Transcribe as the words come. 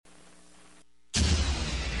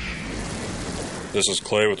This is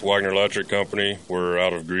Clay with Wagner Electric Company. We're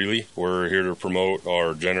out of Greeley. We're here to promote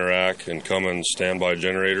our Generac and Cummins standby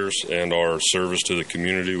generators and our service to the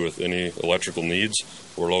community with any electrical needs.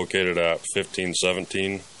 We're located at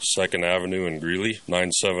 1517 2nd Avenue in Greeley,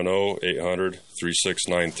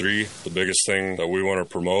 970-800-3693. The biggest thing that we want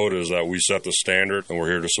to promote is that we set the standard, and we're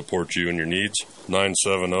here to support you and your needs.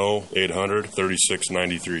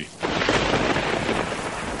 970-800-3693.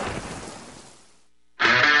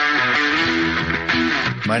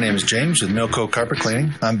 My name is James with Milco Carpet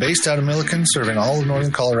Cleaning. I'm based out of Milliken, serving all of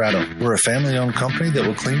northern Colorado. We're a family-owned company that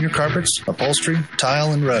will clean your carpets, upholstery,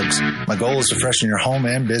 tile, and rugs. My goal is to freshen your home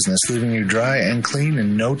and business, leaving you dry and clean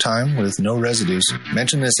in no time with no residues.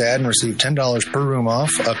 Mention this ad and receive $10 per room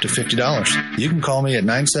off, up to $50. You can call me at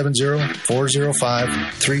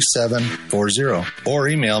 970-405-3740 or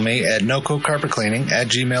email me at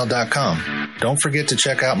nococarpetcleaning@gmail.com. Don't forget to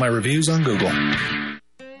check out my reviews on Google.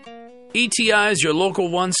 ETI is your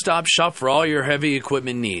local one-stop shop for all your heavy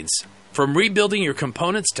equipment needs. From rebuilding your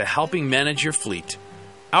components to helping manage your fleet.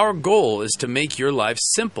 Our goal is to make your life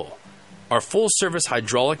simple. Our full-service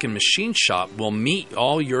hydraulic and machine shop will meet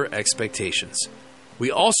all your expectations.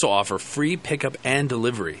 We also offer free pickup and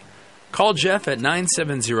delivery. Call Jeff at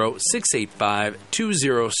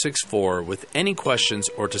 970-685-2064 with any questions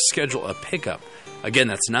or to schedule a pickup. Again,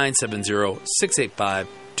 that's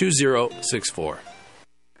 970-685-2064.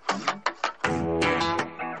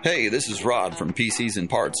 Hey, this is Rod from PCs and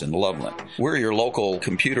Parts in Loveland. We're your local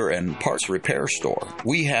computer and parts repair store.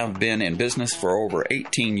 We have been in business for over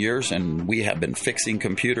 18 years, and we have been fixing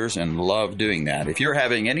computers and love doing that. If you're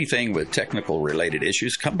having anything with technical related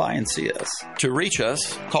issues, come by and see us. To reach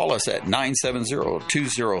us, call us at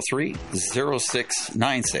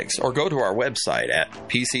 970-203-0696 or go to our website at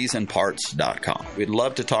pcsandparts.com. We'd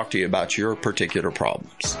love to talk to you about your particular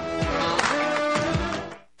problems.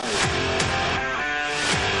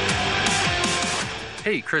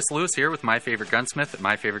 Hey, Chris Lewis here with My Favorite Gunsmith at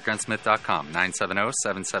myfavoritegunsmith.com,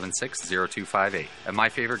 970-776-0258. At My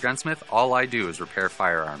Favorite Gunsmith, all I do is repair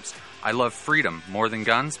firearms. I love freedom more than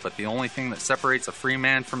guns, but the only thing that separates a free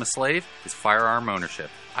man from a slave is firearm ownership.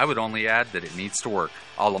 I would only add that it needs to work.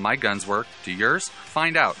 All of my guns work. Do yours?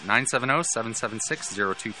 Find out.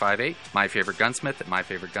 970-776-0258. My Favorite Gunsmith at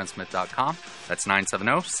myfavoritegunsmith.com. That's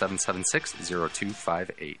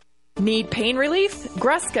 970-776-0258. Need pain relief?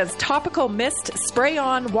 Greska's Topical Mist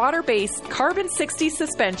Spray-On Water-Based Carbon 60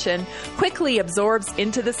 Suspension quickly absorbs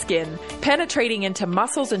into the skin, penetrating into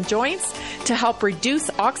muscles and joints to help reduce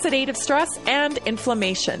oxidative stress and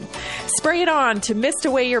inflammation. Spray it on to mist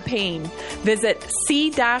away your pain. Visit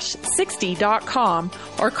c-60.com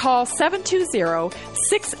or call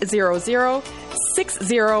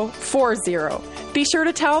 720-600-6040. Be sure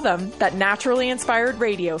to tell them that Naturally Inspired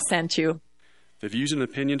Radio sent you. The views and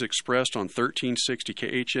opinions expressed on 1360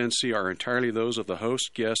 KHNC are entirely those of the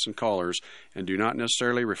host, guests, and callers and do not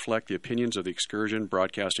necessarily reflect the opinions of the Excursion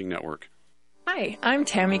Broadcasting Network. Hi, I'm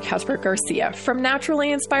Tammy Cuthbert Garcia from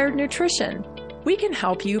Naturally Inspired Nutrition. We can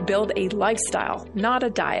help you build a lifestyle, not a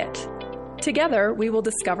diet. Together, we will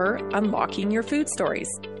discover unlocking your food stories,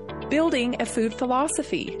 building a food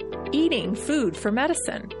philosophy, eating food for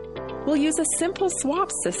medicine. We'll use a simple swap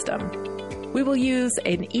system. We will use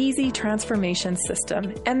an easy transformation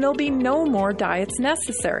system, and there'll be no more diets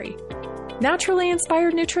necessary. Naturally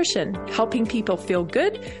Inspired Nutrition, helping people feel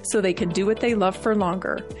good so they can do what they love for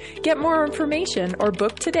longer. Get more information or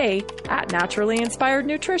book today at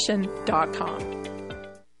naturallyinspirednutrition.com.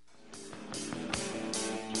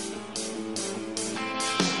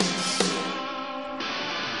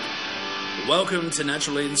 Welcome to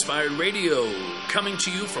Naturally Inspired Radio, coming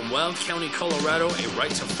to you from Wild County, Colorado, a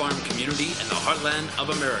right-to-farm community in the heartland of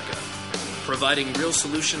America. Providing real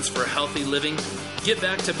solutions for healthy living, get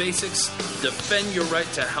back to basics, defend your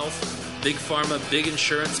right to health. Big pharma, big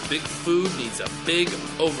insurance, big food needs a big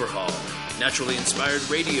overhaul. Naturally Inspired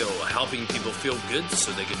Radio, helping people feel good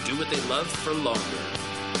so they can do what they love for longer.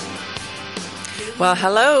 Well,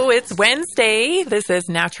 hello, it's Wednesday. This is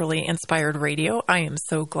Naturally Inspired Radio. I am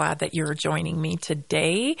so glad that you're joining me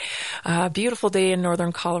today. Beautiful day in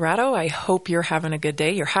northern Colorado. I hope you're having a good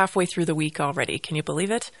day. You're halfway through the week already. Can you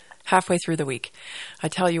believe it? Halfway through the week. I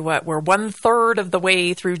tell you what, we're 1/3 of the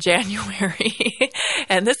way through January,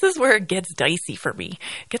 and this is where it gets dicey for me.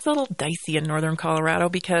 It gets a little dicey in northern Colorado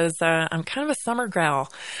because I'm kind of a summer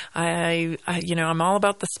gal. I'm all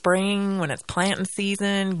about the spring when it's planting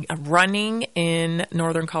season. Running in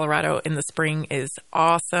northern Colorado in the spring is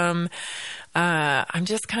awesome. I'm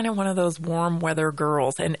just kind of one of those warm weather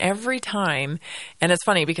girls, and every time, and it's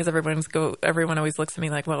funny because everyone always looks at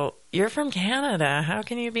me like, well, you're from Canada. How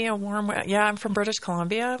can you be a warm, yeah, I'm from British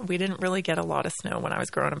Columbia. We didn't really get a lot of snow when I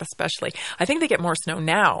was growing up, especially. I think they get more snow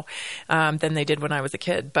now than they did when I was a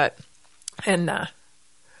kid. And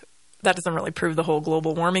that doesn't really prove the whole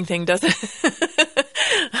global warming thing, does it?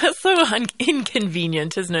 That's so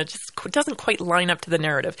inconvenient, isn't it? Just doesn't quite line up to the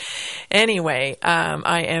narrative. Anyway,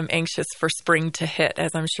 I am anxious for spring to hit,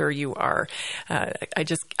 as I'm sure you are.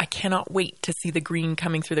 I cannot wait to see the green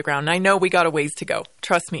coming through the ground. And I know we got a ways to go.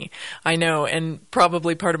 Trust me. I know. And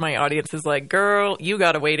probably part of my audience is like, girl, you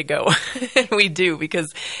got a way to go. We do,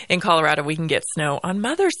 because in Colorado, we can get snow on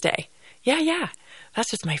Mother's Day. Yeah. That's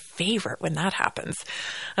just my favorite when that happens.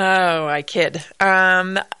 Oh, I kid.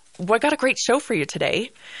 Well, I got a great show for you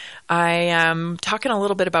today. I am talking a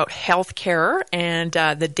little bit about healthcare and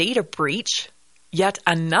the data breach. Yet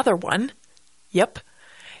another one. Yep.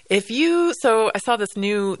 So I saw this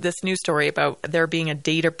new story about there being a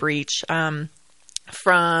data breach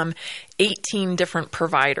from 18 different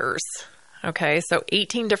providers. Okay, so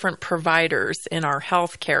 18 different providers in our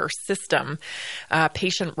healthcare system.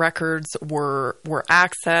 Patient records were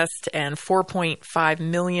accessed, and 4.5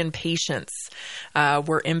 million patients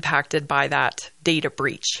were impacted by that data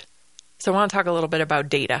breach. So I want to talk a little bit about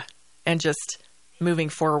data and just moving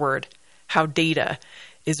forward, how data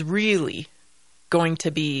is really going to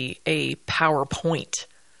be a PowerPoint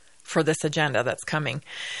for this agenda that's coming.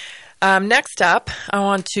 Next up, I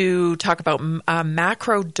want to talk about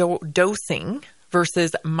macro dosing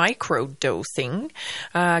versus micro dosing.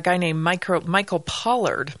 A guy named Michael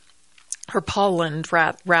Pollard, or Polland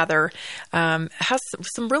rather, has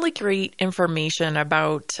some really great information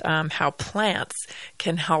about how plants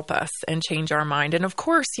can help us and change our mind. And of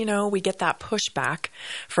course, we get that pushback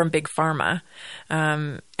from Big Pharma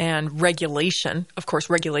and regulation. Of course,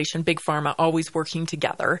 regulation, Big Pharma always working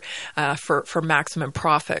together for maximum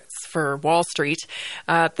profits for Wall Street.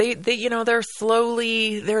 They're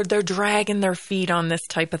slowly they're dragging their feet on this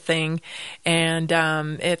type of thing, and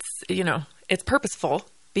it's purposeful,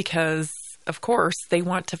 because of course they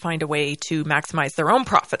want to find a way to maximize their own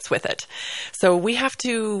profits with it. So we have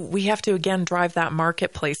to again drive that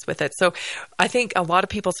marketplace with it. So I think a lot of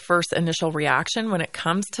people's first initial reaction when it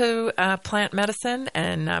comes to plant medicine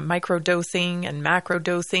and microdosing and macro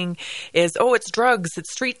dosing is, oh, it's drugs,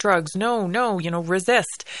 it's street drugs. No,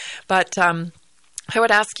 resist. But I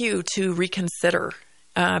would ask you to reconsider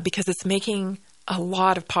because it's making a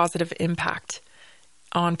lot of positive impact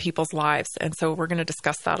on people's lives. And so we're going to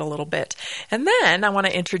discuss that a little bit. And then I want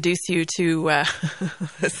to introduce you to,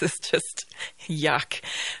 this is just yuck,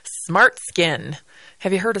 Smart Skin.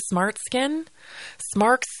 Have you heard of Smart Skin?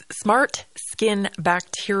 Smart Skin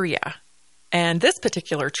Bacteria. And this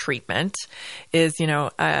particular treatment is,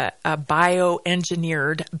 a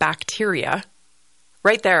bioengineered bacteria.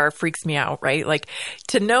 Right there freaks me out, right? Like,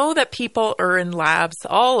 to know that people are in labs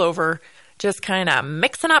all over just kind of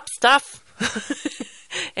mixing up stuff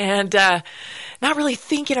and not really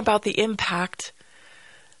thinking about the impact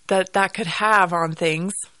that could have on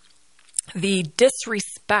things. The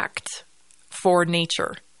disrespect for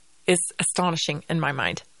nature is astonishing in my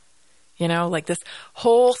mind. Like this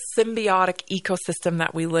whole symbiotic ecosystem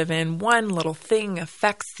that we live in, one little thing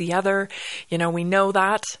affects the other. We know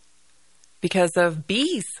that because of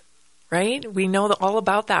bees, right? We know all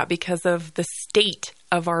about that because of the state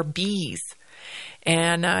of our bees.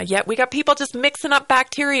 And yet we got people just mixing up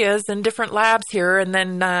bacterias in different labs here, and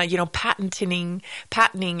then patenting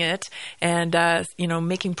it, and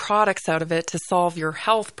making products out of it to solve your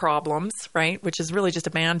health problems, right? Which is really just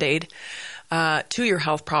a Band-Aid to your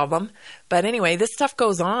health problem. But anyway, this stuff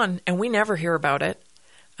goes on, and we never hear about it.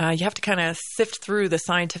 You have to kind of sift through the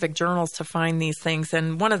scientific journals to find these things.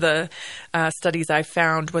 And one of the studies I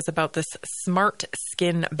found was about this Smart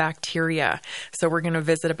Skin bacteria. So we're going to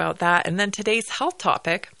visit about that. And then today's health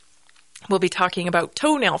topic, we'll be talking about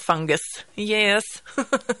toenail fungus. Yes.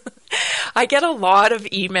 I get a lot of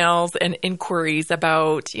emails and inquiries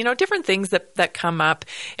about, different things that come up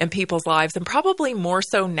in people's lives, and probably more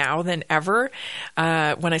so now than ever.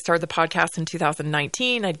 When I started the podcast in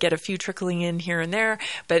 2019, I'd get a few trickling in here and there.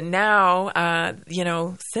 But now,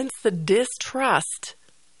 since the distrust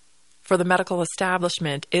for the medical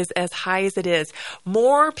establishment is as high as it is,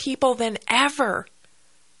 more people than ever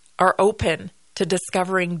are open to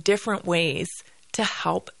discovering different ways to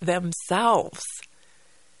help themselves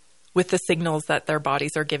with the signals that their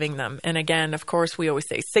bodies are giving them. And again, of course, we always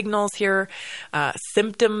say signals here.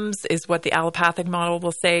 Symptoms is what the allopathic model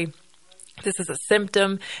will say. This is a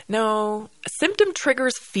symptom. No, a symptom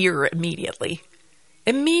triggers fear immediately.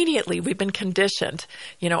 Immediately, we've been conditioned.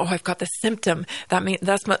 I've got the symptom. That means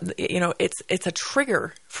it's a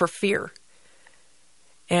trigger for fear.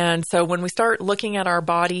 And so when we start looking at our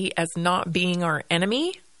body as not being our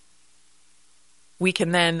enemy, we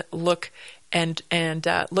can then look and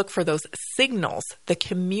look for those signals, the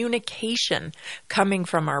communication coming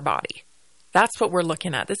from our body. That's what we're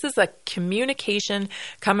looking at. This is a communication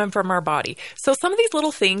coming from our body. So some of these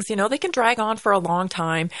little things, they can drag on for a long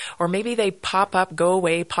time, or maybe they pop up, go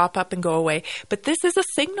away, pop up and go away. But this is a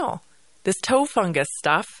signal. This toe fungus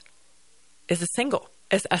stuff is a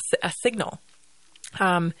signal.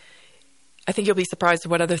 I think you'll be surprised at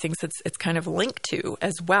what other things it's kind of linked to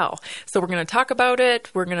as well. So we're going to talk about it.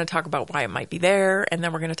 We're going to talk about why it might be there. And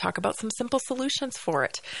then we're going to talk about some simple solutions for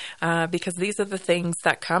it. Because these are the things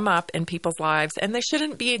that come up in people's lives and they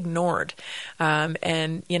shouldn't be ignored.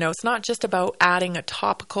 It's not just about adding a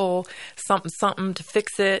topical something to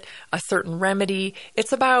fix it, a certain remedy.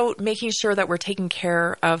 It's about making sure that we're taking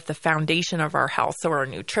care of the foundation of our health. So our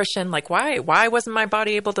nutrition, like why wasn't my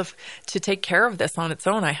body able to take care of this on its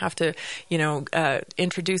own? I have to,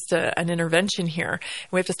 introduced an intervention here.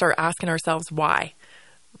 We have to start asking ourselves why.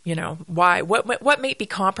 Why? What may be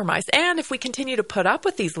compromised? And if we continue to put up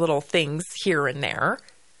with these little things here and there,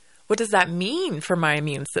 what does that mean for my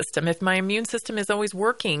immune system? If my immune system is always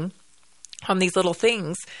working on these little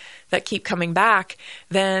things that keep coming back,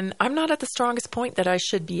 then I'm not at the strongest point that I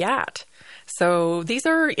should be at. So these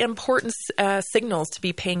are important signals to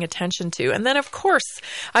be paying attention to. And then, of course,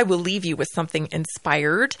 I will leave you with something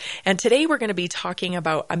inspired. And today we're going to be talking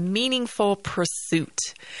about a meaningful pursuit.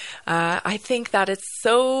 I think that it's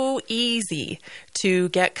so easy to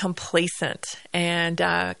get complacent. And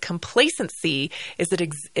complacency is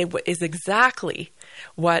exactly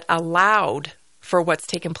what allowed for what's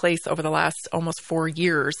taken place over the last almost 4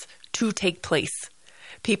 years to take place.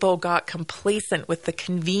 People got complacent with the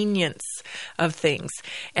convenience of things.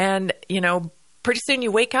 And, pretty soon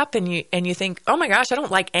you wake up and you think, oh my gosh, I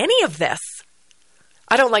don't like any of this.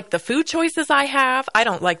 I don't like the food choices I have. I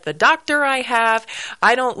don't like the doctor I have.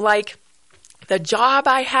 I don't like the job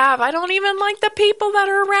I have. I don't even like the people that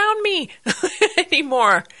are around me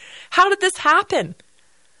anymore. How did this happen?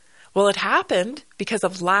 Well, it happened because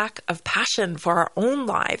of lack of passion for our own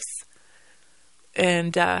lives.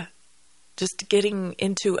 And, just getting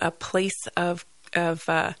into a place of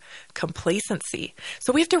complacency.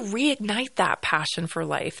 So we have to reignite that passion for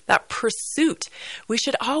life, that pursuit. We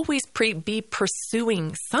should always be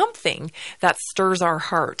pursuing something that stirs our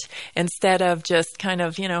heart instead of just kind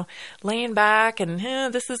of, laying back and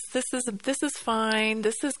this is fine,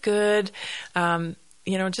 this is good.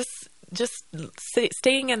 Just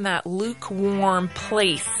staying in that lukewarm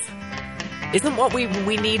place isn't what we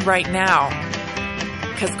need right now.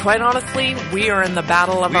 Because quite honestly, we are in the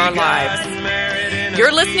battle of our lives.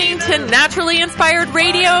 You're listening to Naturally Inspired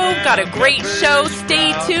Radio. Got a great show.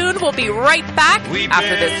 Stay tuned. We'll be right back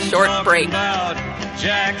after this short break.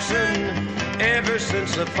 Jackson, ever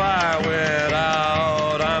since the fire went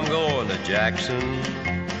out, I'm going to Jackson.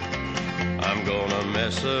 I'm gonna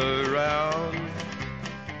mess around.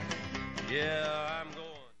 Yeah.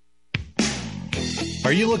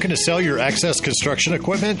 Are you looking to sell your access construction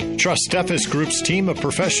equipment? Trust Steffes Group's team of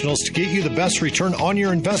professionals to get you the best return on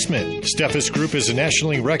your investment. Steffes Group is a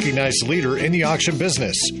nationally recognized leader in the auction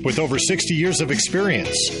business with over 60 years of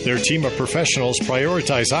experience. Their team of professionals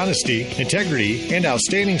prioritize honesty, integrity, and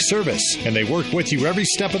outstanding service, and they work with you every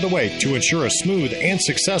step of the way to ensure a smooth and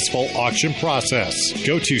successful auction process.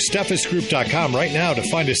 Go to SteffesGroup.com right now to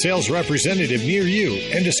find a sales representative near you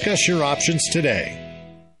and discuss your options today.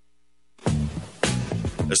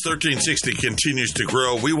 As 1360 continues to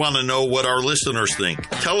grow, we want to know what our listeners think.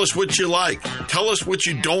 Tell us what you like. Tell us what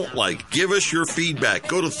you don't like. Give us your feedback.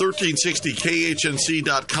 Go to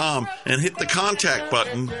 1360khnc.com and hit the contact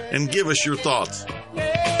button and give us your thoughts.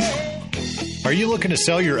 Are you looking to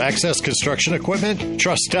sell your access construction equipment?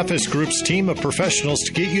 Trust Steffes Group's team of professionals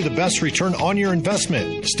to get you the best return on your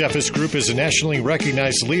investment. Steffes Group is a nationally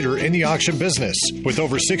recognized leader in the auction business with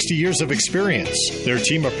over 60 years of experience. Their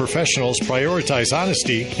team of professionals prioritize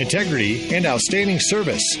honesty, integrity, and outstanding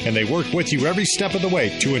service, and they work with you every step of the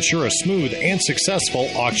way to ensure a smooth and successful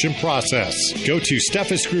auction process. Go to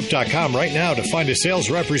SteffesGroup.com right now to find a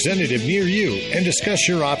sales representative near you and discuss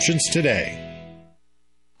your options today.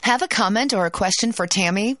 Have a comment or a question for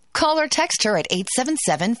Tammy? Call or text her at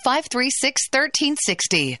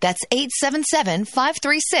 877-536-1360. That's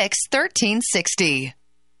 877-536-1360.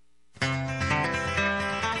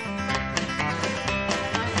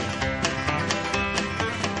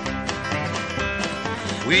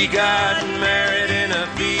 We got married in a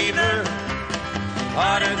fever,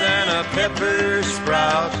 hotter than a pepper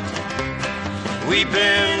sprout. We've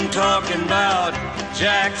been talking about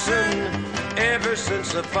Jackson Ever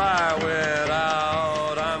since the fire went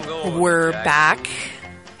out, I'm going. We're back.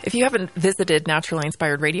 If you haven't visited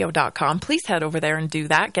naturallyinspiredradio.com, please head over there and do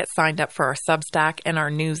that. Get signed up for our Substack and our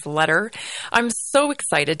newsletter. I'm so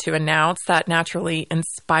excited to announce that Naturally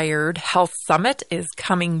Inspired Health Summit is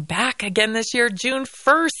coming back again this year, June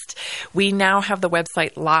 1st. We now have the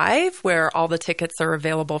website live where all the tickets are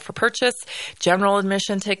available for purchase. General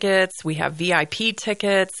admission tickets. We have VIP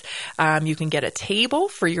tickets. You can get a table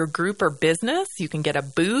for your group or business. You can get a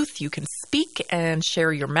booth. You can speak and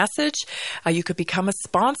share your message. You could become a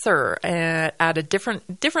sponsor at a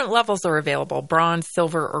different levels are available, bronze,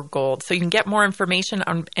 silver, or gold. So you can get more information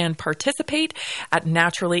and participate at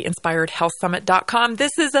naturallyinspiredhealthsummit.com.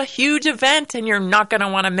 This is a huge event and you're not going to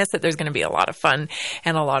want to miss it. There's going to be a lot of fun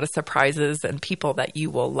and a lot of surprises and people that you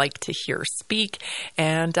will like to hear speak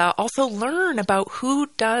and also learn about who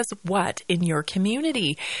does what in your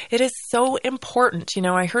community. It is so important. You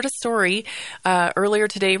know, I heard a story earlier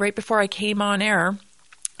today, right before I came on air.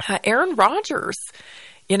 Aaron Rodgers.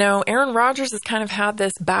 You know, Aaron Rodgers has kind of had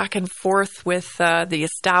this back and forth with the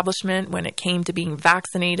establishment when it came to being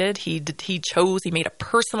vaccinated. He made a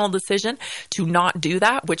personal decision to not do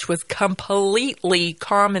that, which was completely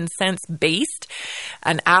common sense based.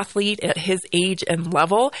 An athlete at his age and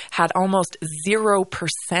level had almost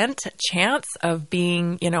 0% chance of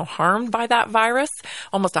being, harmed by that virus,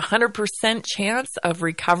 almost 100% chance of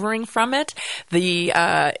recovering from it. The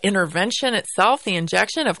intervention itself, the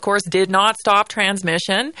injection, of course, did not stop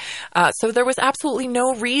transmission. So there was absolutely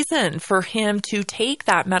no reason for him to take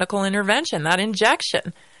that medical intervention, that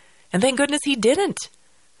injection. And thank goodness he didn't.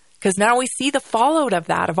 Because now we see the fallout of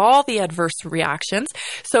that, of all the adverse reactions.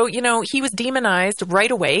 So, he was demonized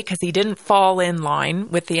right away because he didn't fall in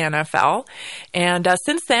line with the NFL. And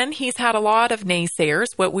since then, he's had a lot of naysayers,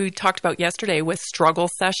 what we talked about yesterday with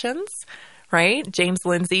struggle sessions, right? James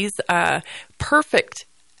Lindsay's perfect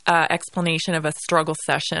explanation of a struggle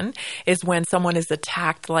session is when someone is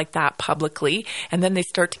attacked like that publicly, and then they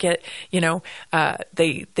start to get,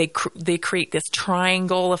 they create this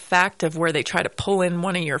triangle effect of where they try to pull in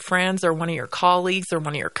one of your friends or one of your colleagues or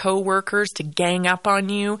one of your coworkers to gang up on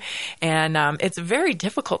you, and it's a very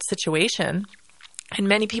difficult situation. And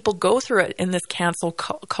many people go through it in this cancel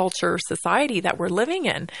culture society that we're living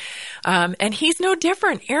in. And he's no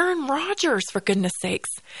different. Aaron Rodgers, for goodness sakes.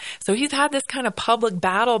 So he's had this kind of public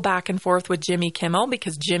battle back and forth with Jimmy Kimmel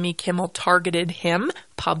because Jimmy Kimmel targeted him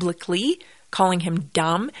publicly, calling him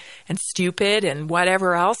dumb and stupid and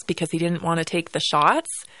whatever else because he didn't want to take the shots.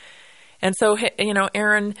 And so,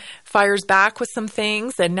 Aaron fires back with some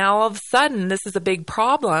things. And now all of a sudden, this is a big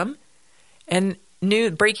problem. And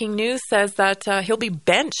breaking news says that he'll be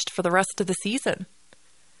benched for the rest of the season.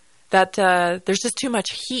 That there's just too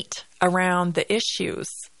much heat around the issues.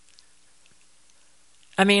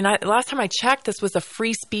 I mean, last time I checked, this was a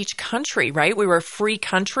free speech country, right? We were a free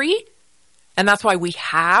country. And that's why we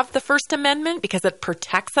have the First Amendment, because it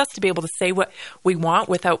protects us to be able to say what we want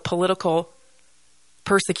without political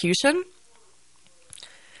persecution.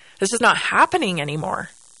 This is not happening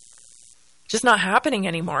anymore. Just not happening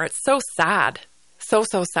anymore. It's so sad. So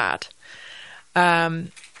sad.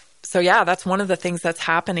 So yeah, that's one of the things that's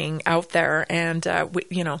happening out there. And,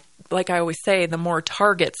 like I always say, the more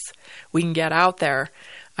targets we can get out there,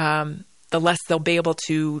 the less they'll be able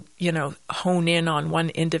to, hone in on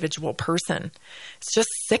one individual person. It's just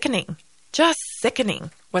sickening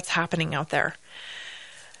what's happening out there.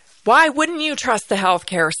 Why wouldn't you trust the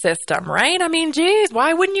healthcare system, right? I mean, geez,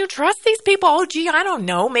 why wouldn't you trust these people? Oh, gee, I don't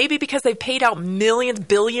know. Maybe because they've paid out millions,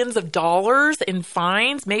 billions of dollars in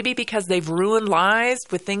fines. Maybe because they've ruined lives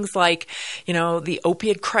with things like, the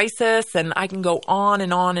opiate crisis, and I can go on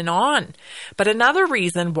and on and on. But another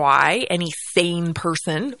reason why any sane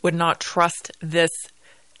person would not trust this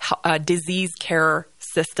disease care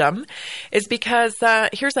system is because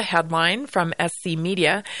here's a headline from SC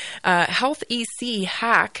Media. Health EC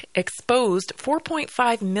hack exposed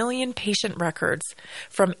 4.5 million patient records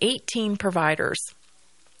from 18 providers.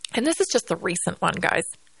 And this is just the recent one, guys.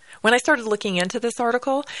 When I started looking into this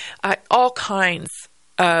article, all kinds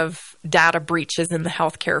of data breaches in the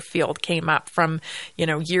healthcare field came up from,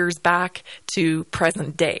 years back to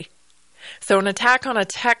present day. So an attack on a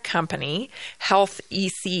tech company, Health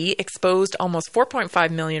EC, exposed almost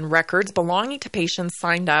 4.5 million records belonging to patients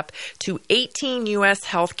signed up to 18 U.S.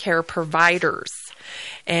 healthcare providers.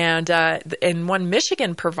 And in one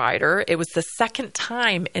Michigan provider, it was the second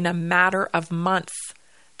time in a matter of months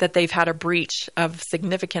that they've had a breach of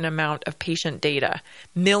significant amount of patient data,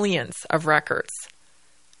 millions of records.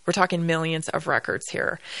 We're talking millions of records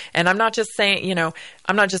here. And I'm not just saying,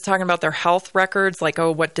 I'm not just talking about their health records, like,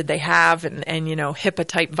 oh, what did they have, and HIPAA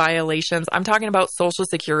type violations. I'm talking about Social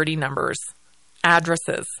Security numbers,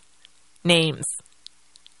 addresses, names.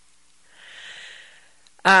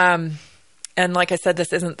 And like I said,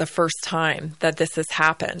 this isn't the first time that this has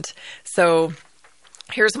happened. So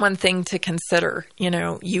here's one thing to consider.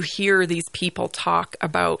 You hear these people talk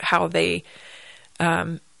about how they,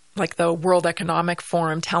 like the World Economic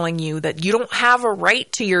Forum telling you that you don't have a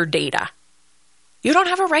right to your data. You don't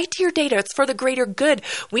have a right to your data. It's for the greater good.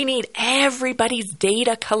 We need everybody's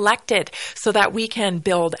data collected so that we can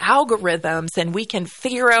build algorithms and we can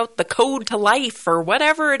figure out the code to life or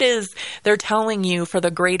whatever it is they're telling you for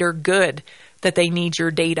the greater good that they need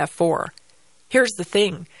your data for. Here's the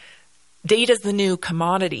thing. Data is the new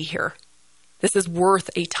commodity here. This is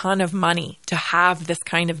worth a ton of money to have this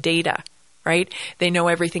kind of data. Right? They know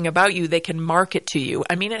everything about you. They can market to you.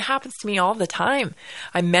 I mean, it happens to me all the time.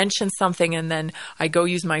 I mention something and then I go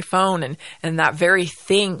use my phone and that very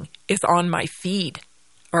thing is on my feed,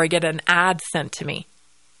 or I get an ad sent to me.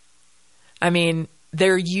 I mean,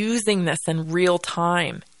 they're using this in real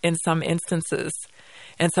time in some instances.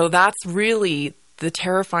 And so that's really the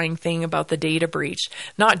terrifying thing about the data breach.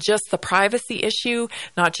 Not just the privacy issue,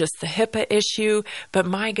 not just the HIPAA issue, but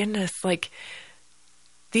my goodness, like,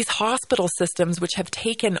 these hospital systems which have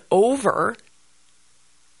taken over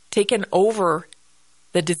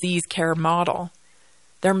the disease care model.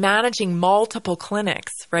 They're managing multiple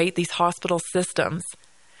clinics, right? These hospital systems.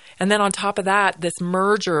 And then on top of that, this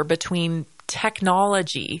merger between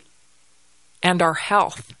technology and our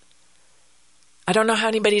health. I don't know how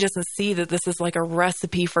anybody doesn't see that this is like a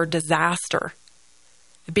recipe for disaster.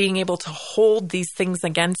 Being able to hold these things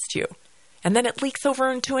against you. And then it leaks over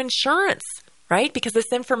into insurance. Right? Because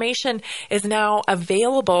this information is now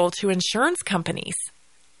available to insurance companies.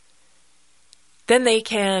 Then they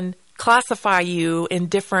can classify you in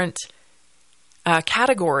different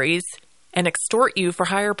categories and extort you for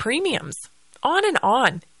higher premiums. On and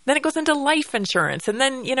on. Then it goes into life insurance. And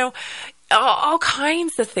then, all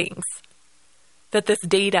kinds of things that this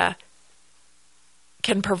data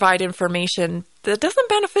can provide information that doesn't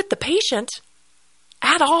benefit the patient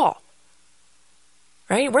at all.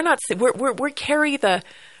 Right? We carry the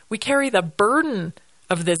burden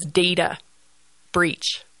of this data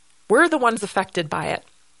breach. We're the ones affected by it.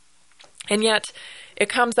 And yet it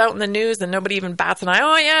comes out in the news and nobody even bats an eye.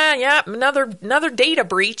 Oh yeah, another data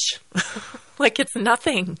breach. Like it's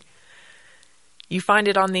nothing. You find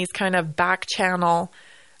it on these kind of back channel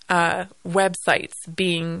websites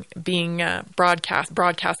being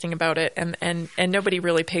broadcasting about it, and nobody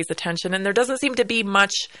really pays attention, and there doesn't seem to be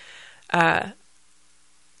much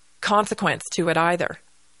consequence to it either.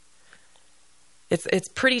 It's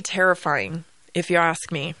pretty terrifying, if you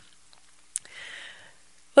ask me.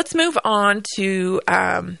 Let's move on to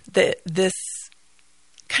this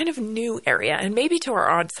kind of new area, and maybe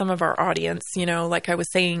to some of our audience, like I was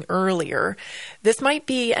saying earlier, this might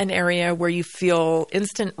be an area where you feel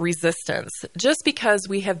instant resistance just because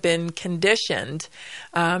we have been conditioned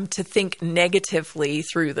to think negatively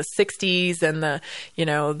through the 60s and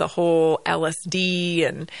the whole LSD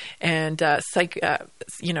and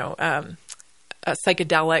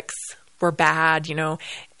psychedelics were bad,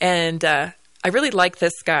 and I really like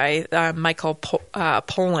this guy, Michael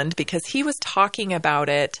Pollan, because he was talking about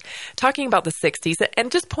the 60s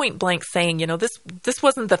and just point blank saying, this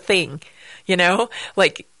wasn't the thing,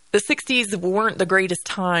 like the 60s weren't the greatest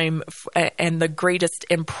time and the greatest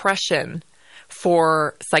impression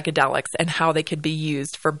for psychedelics and how they could be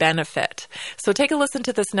used for benefit. So take a listen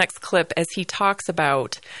to this next clip as he talks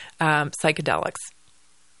about psychedelics.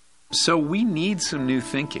 So we need some new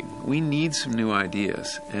thinking. We need some new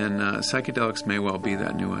ideas, and psychedelics may well be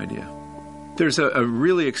that new idea. There's a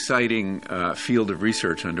really exciting field of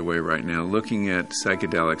research underway right now looking at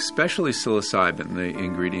psychedelics, especially psilocybin, the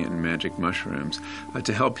ingredient in magic mushrooms,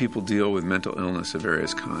 to help people deal with mental illness of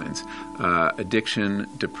various kinds. Addiction,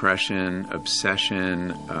 depression,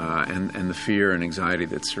 obsession, and the fear and anxiety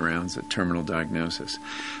that surrounds a terminal diagnosis.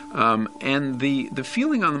 And the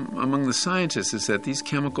feeling among the scientists is that these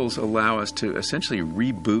chemicals allow us to essentially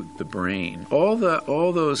reboot the brain. All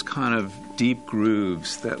those kind of deep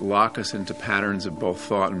grooves that lock us into patterns of both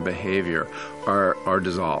thought and behavior are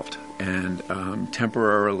dissolved and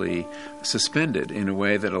temporarily suspended in a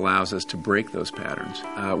way that allows us to break those patterns.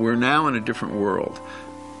 We're now in a different world.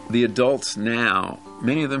 The adults now,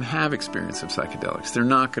 many of them have experience of psychedelics. They're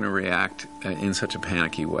not going to react in such a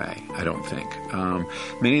panicky way, I don't think.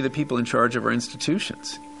 Many of the people in charge of our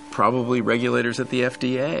institutions probably regulators at the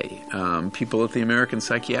FDA, people at the American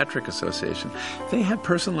Psychiatric Association. They have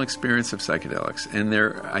personal experience of psychedelics, and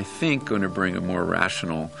they're, I think, going to bring a more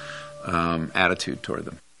rational attitude toward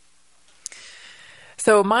them.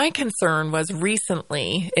 So my concern was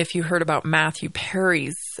recently, if you heard about Matthew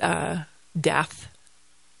Perry's death,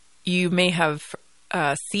 you may have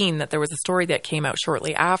seen that there was a story that came out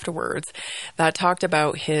shortly afterwards that talked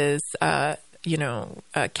about his,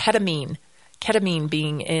 ketamine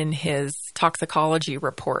being in his toxicology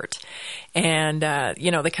report. And,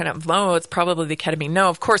 they kind of, it's probably the ketamine. No,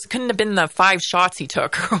 of course, it couldn't have been the 5 shots he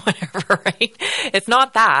took or whatever, right? It's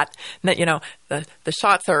not that, the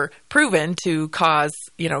shots are proven to cause,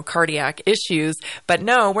 cardiac issues. But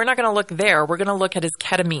no, we're not going to look there. We're going to look at his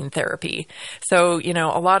ketamine therapy. So,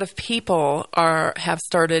 a lot of people have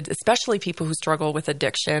started, especially people who struggle with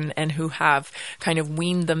addiction and who have kind of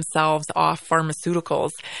weaned themselves off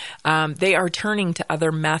pharmaceuticals. They are turning to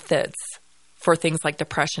other methods for things like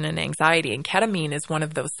depression and anxiety. And ketamine is one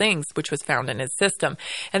of those things which was found in his system.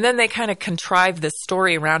 And then they kind of contrived this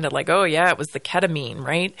story around it like, oh yeah, it was the ketamine,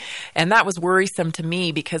 right? And that was worrisome to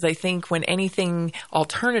me because I think when anything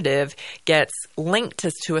alternative gets linked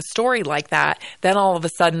to a story like that, then all of a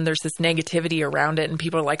sudden there's this negativity around it and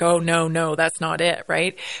people are like, oh no, that's not it,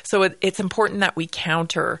 right? So it's important that we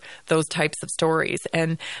counter those types of stories.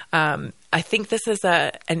 And I think this is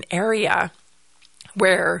an area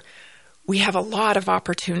where we have a lot of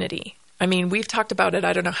opportunity. I mean, we've talked about it,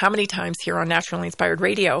 I don't know how many times here on Naturally Inspired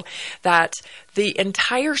Radio, that the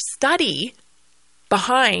entire study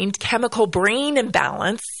behind chemical brain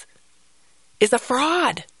imbalance is a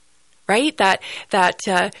fraud, right? That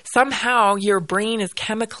somehow your brain is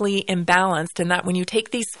chemically imbalanced and that when you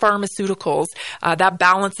take these pharmaceuticals, that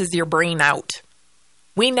balances your brain out.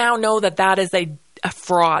 We now know that is a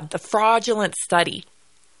fraud. The fraudulent study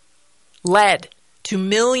led to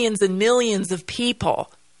millions and millions of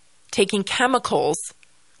people taking chemicals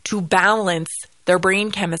to balance their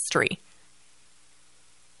brain chemistry.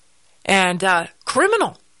 And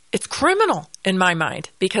criminal. It's criminal in my mind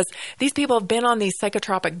because these people have been on these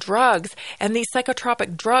psychotropic drugs and these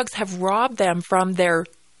psychotropic drugs have robbed them from their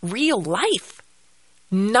real life,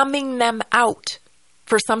 numbing them out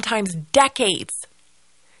for sometimes decades,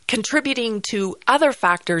 contributing to other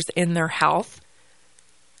factors in their health.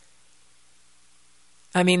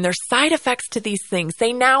 I mean, there's side effects to these things.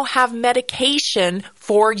 They now have medication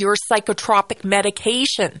for your psychotropic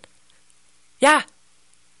medication. Yeah.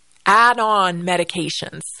 Add on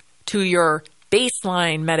medications to your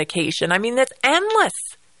baseline medication. I mean, it's endless.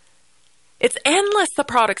 It's endless, the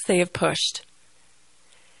products they have pushed.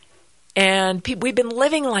 And we've been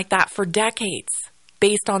living like that for decades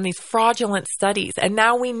based on these fraudulent studies. And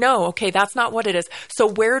now we know, okay, that's not what it is. So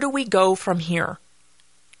where do we go from here?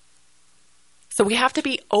 So we have to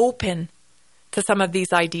be open to some of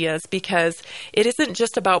these ideas because it isn't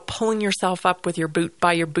just about pulling yourself up with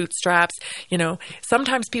by your bootstraps.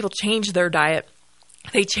 Sometimes people change their diet.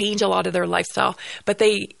 They change a lot of their lifestyle, but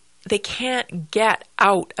they can't get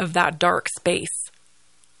out of that dark space.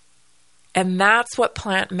 And that's what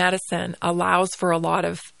plant medicine allows for a lot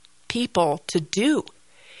of people to do.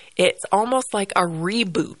 It's almost like a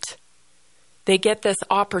reboot. They get this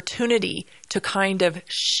opportunity to kind of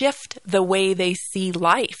shift the way they see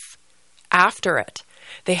life after it.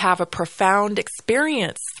 They have a profound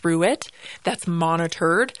experience through it that's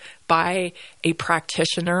monitored by a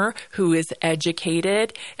practitioner who is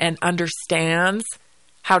educated and understands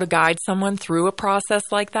how to guide someone through a process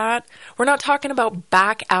like that. We're not talking about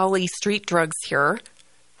back alley street drugs here.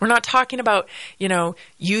 We're not talking about,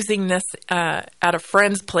 using this at a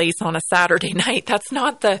friend's place on a Saturday night. That's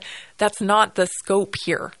not the scope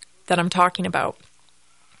here that I'm talking about.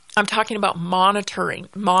 I'm talking about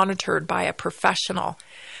monitored by a professional,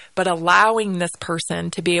 but allowing this person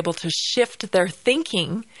to be able to shift their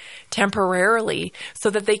thinking temporarily so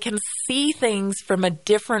that they can see things from a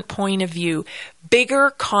different point of view,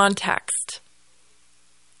 bigger context.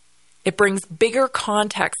 It brings bigger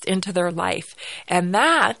context into their life, and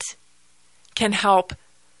that can help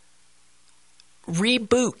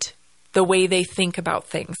reboot the way they think about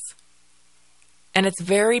things. And it's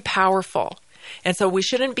very powerful. And so we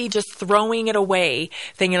shouldn't be just throwing it away,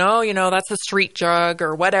 thinking, that's a street drug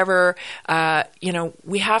or whatever.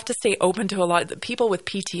 We have to stay open to a lot of the people with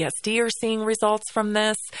PTSD are seeing results from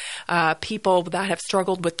this. People that have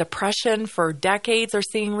struggled with depression for decades are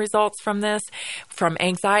seeing results from this, from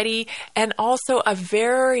anxiety, and also a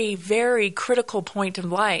very, very critical point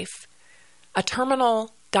in life, a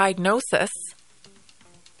terminal diagnosis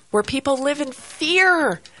where people live in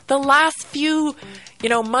fear the last few,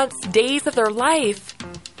 months, days of their life.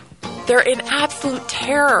 They're in absolute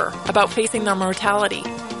terror about facing their mortality.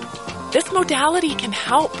 This modality can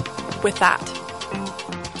help with that.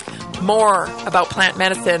 More about plant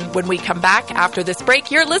medicine when we come back after this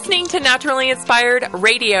break. You're listening to Naturally Inspired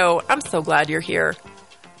Radio. I'm so glad you're here.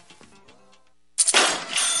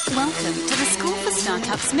 Welcome to the School for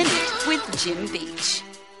Startups Minute with Jim Beach.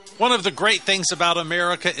 One of the great things about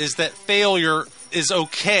America is that failure is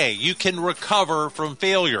okay. You can recover from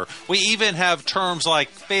failure. We even have terms like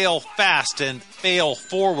fail fast and fail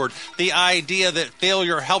forward. The idea that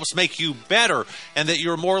failure helps make you better and that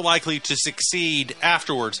you're more likely to succeed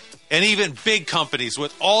afterwards. And even big companies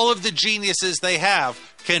with all of the geniuses they have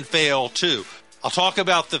can fail too. I'll talk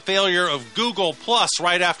about the failure of Google Plus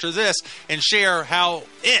right after this and share how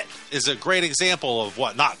it is a great example of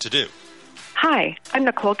what not to do. Hi, I'm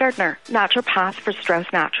Nicole Gardner, naturopath for Strauss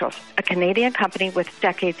Naturals, a Canadian company with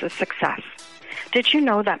decades of success. Did you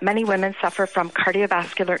know that many women suffer from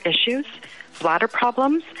cardiovascular issues, bladder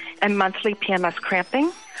problems, and monthly PMS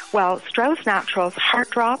cramping? Well, Strauss Naturals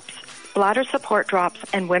Heart Drops, Bladder Support Drops,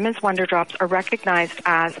 and Women's Wonder Drops are recognized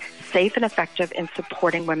as safe and effective in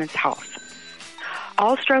supporting women's health.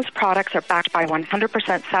 All Strauss products are backed by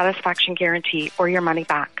 100% satisfaction guarantee or your money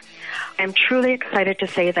back. I am truly excited to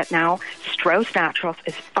say that now Strauss Naturals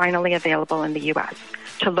is finally available in the U.S.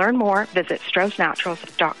 To learn more, visit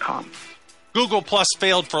StraussNaturals.com. Google Plus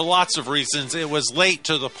failed for lots of reasons. It was late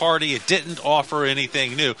to the party. It didn't offer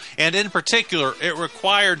anything new. And in particular, it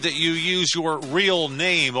required that you use your real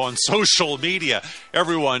name on social media.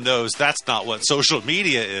 Everyone knows that's not what social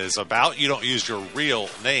media is about. You don't use your real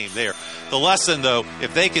name there. The lesson, though,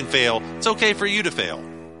 if they can fail, it's okay for you to fail.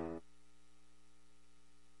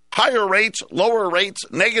 Higher rates, lower rates,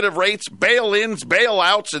 negative rates, bail-ins,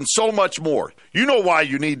 bailouts, and so much more. You know why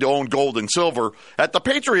you need to own gold and silver. At the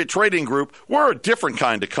Patriot Trading Group, we're a different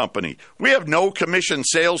kind of company. We have no commission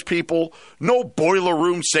salespeople, no boiler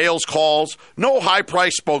room sales calls, no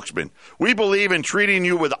high-price spokesmen. We believe in treating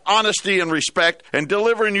you with honesty and respect and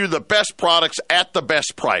delivering you the best products at the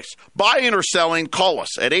best price. Buying or selling, call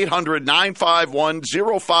us at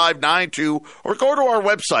 800-951-0592 or go to our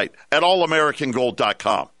website at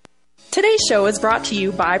allamericangold.com. Today's show is brought to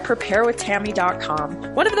you by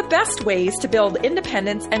PrepareWithTammy.com. One of the best ways to build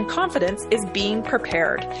independence and confidence is being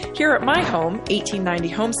prepared. Here at my home, 1890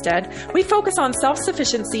 Homestead, we focus on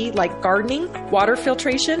self-sufficiency like gardening, water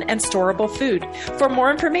filtration, and storable food. For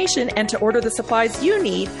more information and to order the supplies you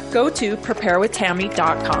need, go to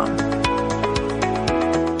PrepareWithTammy.com.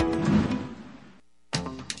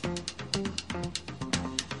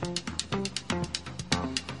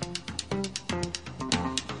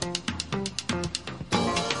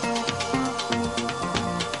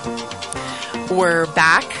 We're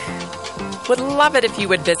back. Would love it if you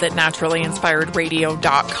would visit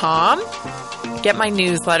naturallyinspiredradio.com. Get my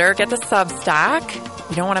newsletter, get the Substack.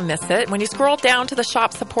 You don't want to miss it. When you scroll down to the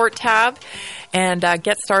Shop Support tab and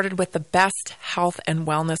get started with the best health and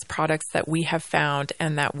wellness products that we have found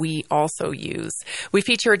and that we also use. We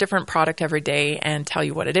feature a different product every day and tell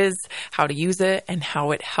you what it is, how to use it, and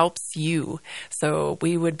how it helps you. So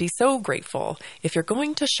we would be so grateful if you're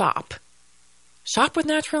going to shop with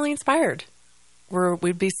Naturally Inspired.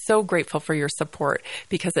 We'd be so grateful for your support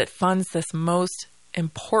because it funds this most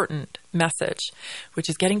important message, which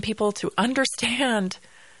is getting people to understand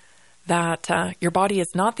that your body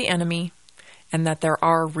is not the enemy and that there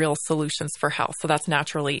are real solutions for health. So that's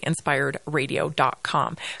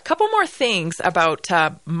naturallyinspiredradio.com. A couple more things about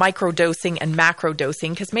microdosing and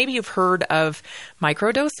macrodosing, because maybe you've heard of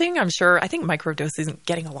microdosing. I think microdosing is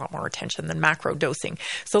getting a lot more attention than macrodosing.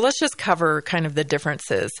 So let's just cover kind of the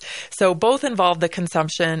differences. So both involve the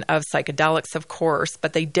consumption of psychedelics, of course,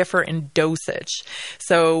 but they differ in dosage.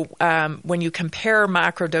 So when you compare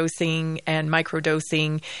macrodosing and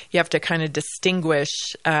microdosing, you have to kind of distinguish,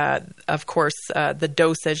 of course, the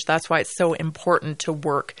dosage. That's why it's so important to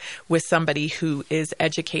work with somebody who is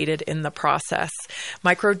educated in the process.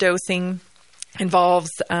 Microdosing involves,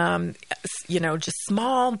 just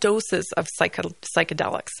small doses of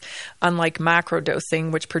psychedelics. Unlike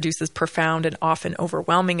macrodosing, which produces profound and often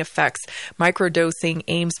overwhelming effects, microdosing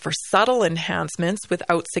aims for subtle enhancements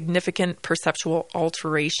without significant perceptual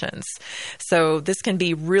alterations. So this can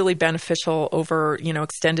be really beneficial over,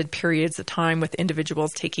 extended periods of time with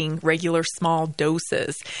individuals taking regular small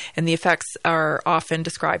doses. And the effects are often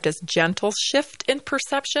described as gentle shift in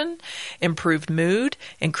perception, improved mood,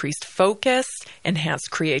 increased focus, enhance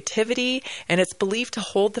creativity, and it's believed to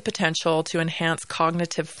hold the potential to enhance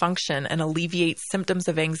cognitive function and alleviate symptoms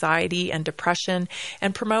of anxiety and depression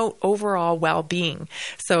and promote overall well-being.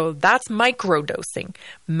 So that's microdosing.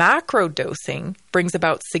 Macrodosing brings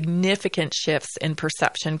about significant shifts in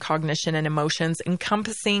perception, cognition, and emotions,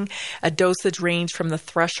 encompassing a dosage range from the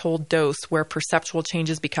threshold dose where perceptual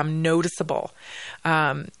changes become noticeable.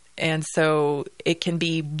 And so it can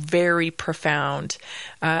be very profound.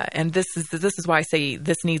 And this is why I say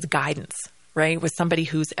this needs guidance, right? With somebody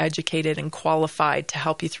who's educated and qualified to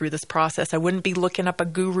help you through this process. I wouldn't be looking up a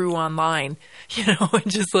guru online,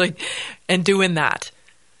 and doing that.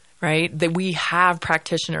 Right? That we have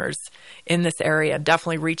practitioners in this area.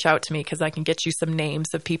 Definitely reach out to me because I can get you some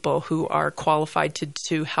names of people who are qualified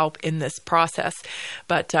to help in this process.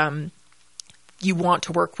 But you want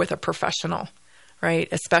to work with a professional, right?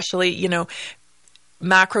 Especially,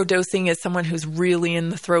 macrodosing is someone who's really in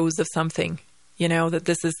the throes of something. That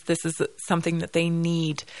this is something that they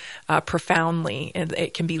need profoundly, and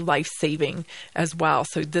it can be life-saving as well.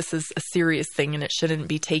 So this is a serious thing, and it shouldn't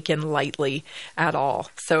be taken lightly at all.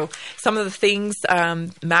 So some of the things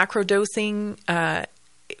macrodosing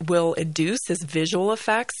will induce is visual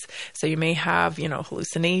effects. So you may have,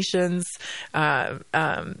 hallucinations.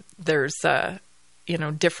 There's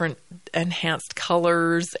different enhanced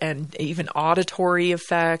colors and even auditory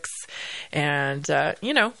effects, and a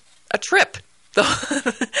trip.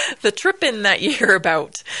 The tripping that you hear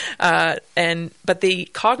about, but the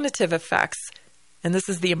cognitive effects, and this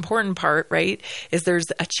is the important part, right, is there's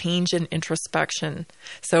a change in introspection.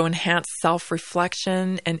 So enhanced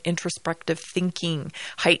self-reflection and introspective thinking,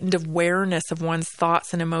 heightened awareness of one's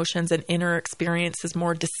thoughts and emotions and inner experiences,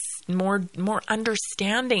 more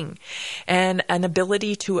understanding, and an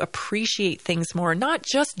ability to appreciate things more, not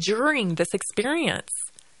just during this experience.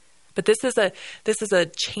 But this is a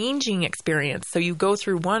changing experience. So you go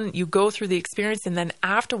through the experience, and then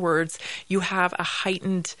afterwards you have a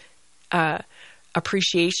heightened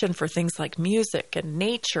appreciation for things like music and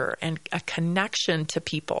nature and a connection to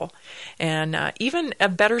people, and even a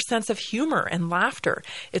better sense of humor and laughter.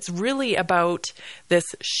 It's really about this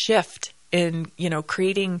shift in,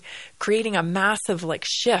 creating a massive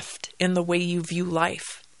shift in the way you view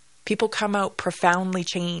life. People come out profoundly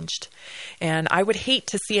changed. And I would hate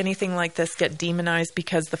to see anything like this get demonized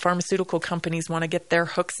because the pharmaceutical companies want to get their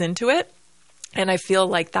hooks into it. And I feel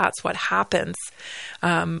like that's what happens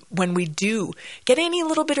when we do get any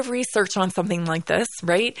little bit of research on something like this,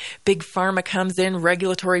 right? Big pharma comes in,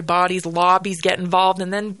 regulatory bodies, lobbies get involved,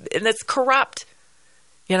 and it's corrupt.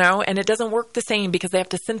 And it doesn't work the same because they have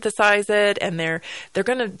to synthesize it, and they're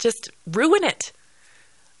going to just ruin it.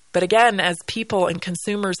 But again, as people and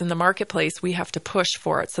consumers in the marketplace, we have to push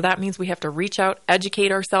for it. So that means we have to reach out,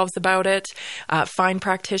 educate ourselves about it, find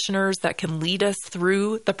practitioners that can lead us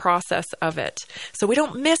through the process of it, so we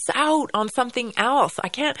don't miss out on something else.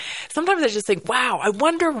 Sometimes I just think, wow, I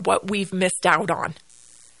wonder what we've missed out on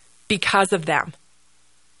because of them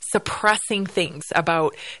suppressing things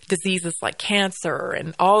about diseases like cancer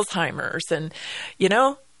and Alzheimer's, and,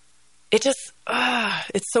 it just,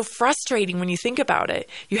 it's so frustrating when you think about it.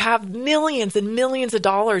 You have millions and millions of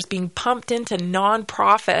dollars being pumped into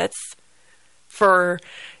nonprofits for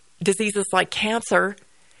diseases like cancer.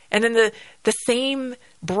 And in the same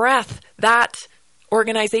breath, that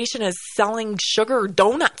organization is selling sugar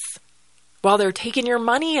donuts while they're taking your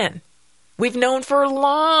money in. We've known for a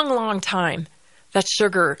long, long time that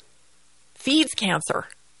sugar feeds cancer.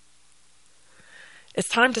 It's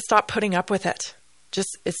time to stop putting up with it.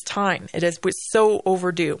 It's time. It's so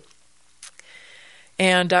overdue.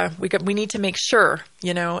 And we need to make sure,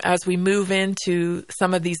 as we move into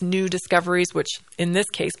some of these new discoveries, which in this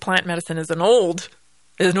case, plant medicine is an old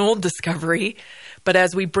discovery, but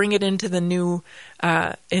as we bring it into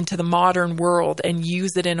into the modern world and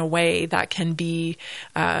use it in a way that can be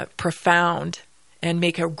profound and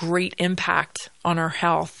make a great impact on our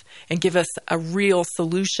health and give us a real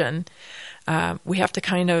solution, we have to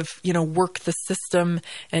kind of, work the system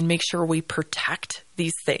and make sure we protect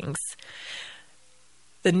these things.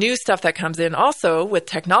 The new stuff that comes in also with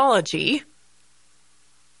technology,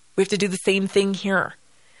 we have to do the same thing here.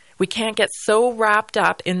 We can't get so wrapped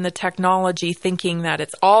up in the technology thinking that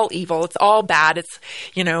it's all evil, it's all bad,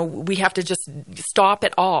 we have to just stop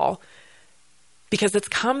it all because it's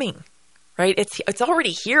coming, right? It's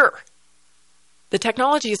already here. The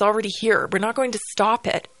technology is already here. We're not going to stop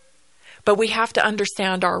it. But we have to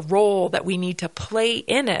understand our role that we need to play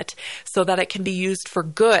in it so that it can be used for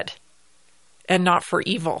good and not for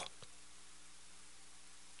evil.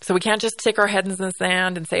 So we can't just stick our heads in the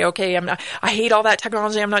sand and say, okay, I hate all that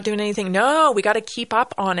technology. I'm not doing anything. No, we got to keep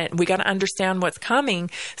up on it. We got to understand what's coming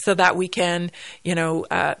so that we can,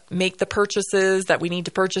 make the purchases that we need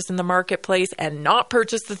to purchase in the marketplace and not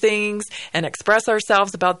purchase the things and express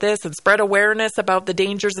ourselves about this and spread awareness about the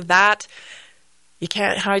dangers of that. You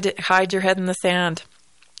can't hide your head in the sand.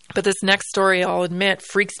 But this next story, I'll admit,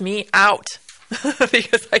 freaks me out.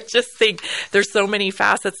 Because I just think there's so many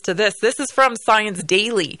facets to this. This is from Science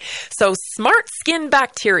Daily. So smart skin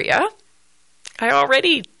bacteria.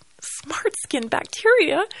 Smart skin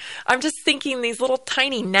bacteria. I'm just thinking these little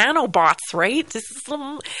tiny nanobots, right? This is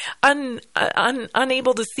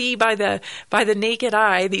unable to see by the naked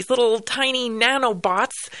eye. These little tiny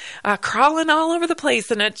nanobots crawling all over the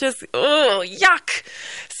place, and it just yuck.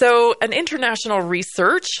 So, an international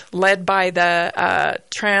research led by the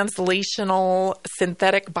Translational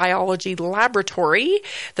Synthetic Biology Laboratory,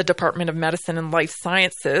 the Department of Medicine and Life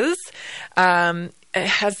Sciences,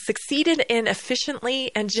 has succeeded in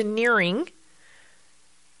efficiently engineering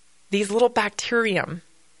these little bacterium.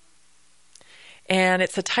 And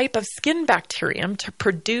it's a type of skin bacterium to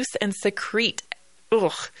produce and secrete a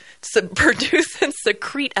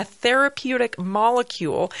therapeutic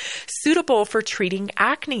molecule suitable for treating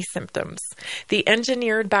acne symptoms. The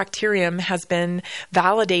engineered bacterium has been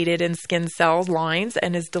validated in skin cell lines,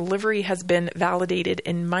 and its delivery has been validated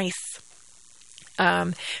in mice.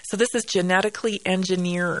 So this is genetically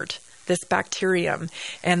engineered, this bacterium.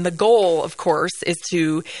 And the goal, of course, is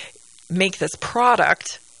to make this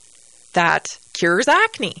product that cures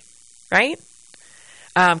acne, right?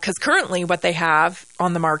 Because currently what they have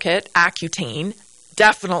on the market, Accutane,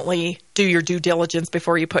 definitely do your due diligence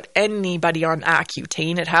before you put anybody on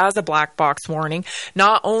Accutane. It has a black box warning.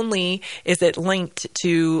 Not only is it linked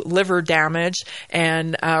to liver damage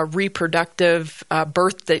and reproductive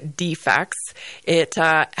birth defects, it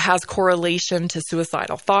has correlation to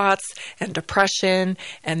suicidal thoughts and depression,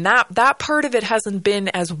 and that part of it hasn't been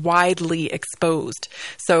as widely exposed.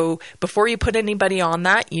 So before you put anybody on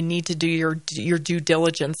that, you need to do your due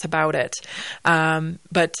diligence about it.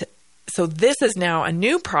 So this is now a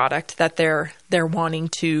new product that they're wanting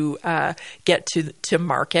to get to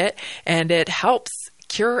market, and it helps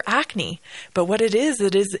cure acne. But what it is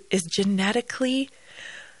genetically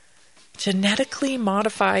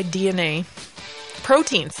modified DNA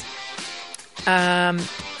proteins.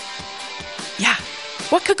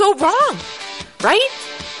 What could go wrong, right?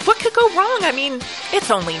 What could go wrong? I mean,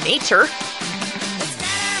 it's only nature.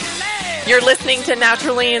 You're listening to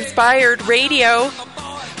Naturally Inspired Radio.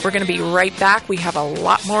 We're going to be right back. We have a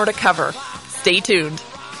lot more to cover. Stay tuned.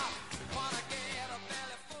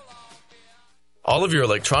 All of your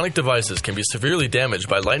electronic devices can be severely damaged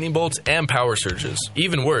by lightning bolts and power surges.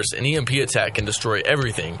 Even worse, an EMP attack can destroy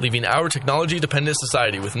everything, leaving our technology-dependent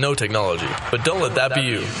society with no technology. But don't let that be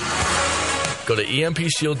you. Go to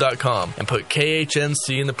EMPShield.com and put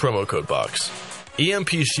KHNC in the promo code box. EMP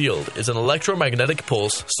Shield is an electromagnetic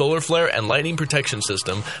pulse, solar flare, and lightning protection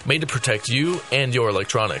system made to protect you and your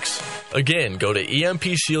electronics. Again, go to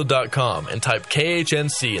EMPShield.com and type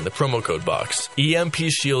KHNC in the promo code box.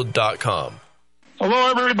 EMPShield.com.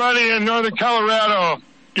 Hello, everybody in Northern Colorado.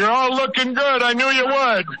 You're all looking good. I knew you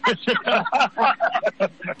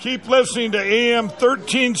would. Keep listening to AM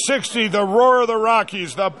 1360, the Roar of the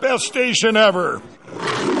Rockies, the best station ever.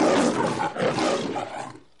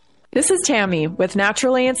 This is Tammy with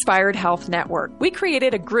Naturally Inspired Health Network. We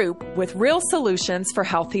created a group with real solutions for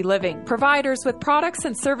healthy living. Providers with products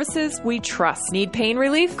and services we trust. Need pain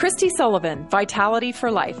relief? Christy Sullivan, Vitality for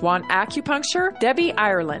Life. Want acupuncture? Debbie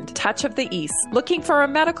Ireland, Touch of the East. Looking for a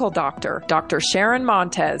medical doctor? Dr. Sharon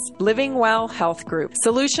Montez, Living Well Health Group.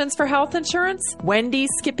 Solutions for health insurance? Wendy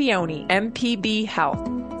Scipione, MPB Health.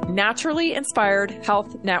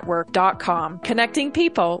 NaturallyInspiredHealthNetwork.com. Connecting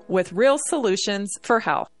people with real solutions for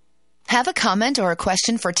health. Have a comment or a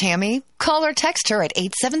question for Tammy? Call or text her at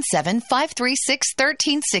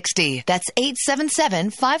 877-536-1360. That's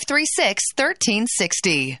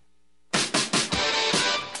 877-536-1360.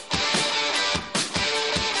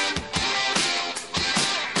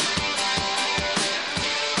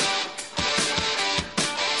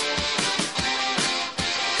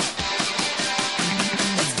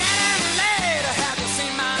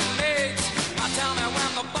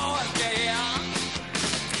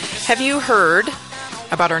 Have you heard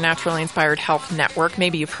about our Naturally Inspired Health Network.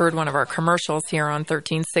 Maybe you've heard one of our commercials here on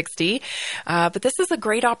 1360, but this is a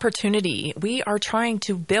great opportunity. We are trying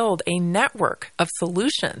to build a network of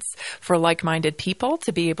solutions for like-minded people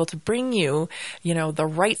to be able to bring you, the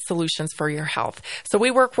right solutions for your health. So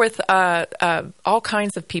we work with all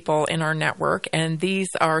kinds of people in our network, and these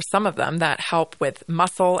are some of them that help with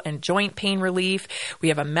muscle and joint pain relief. We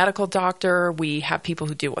have a medical doctor. We have people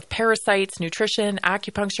who deal with parasites, nutrition,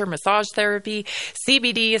 acupuncture, massage therapy,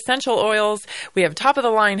 CBD, essential oils. We have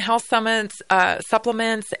top-of-the-line health supplements,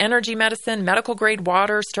 energy medicine, medical-grade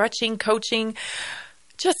water, stretching, coaching.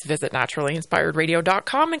 Just visit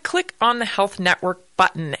naturallyinspiredradio.com and click on the Health Network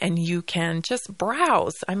button, and you can just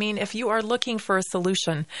browse. I mean, if you are looking for a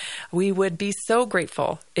solution, we would be so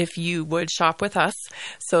grateful if you would shop with us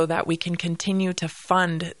so that we can continue to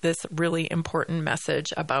fund this really important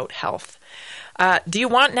message about health. Do you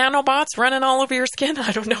want nanobots running all over your skin?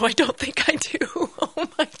 I don't know. I don't think I do.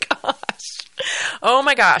 Oh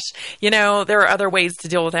my gosh. There are other ways to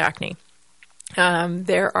deal with acne. Acne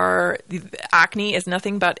is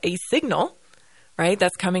nothing but a signal, right?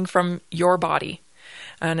 That's coming from your body,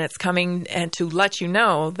 and it's coming and to let you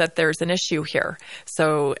know that there's an issue here.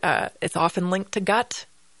 So, it's often linked to gut.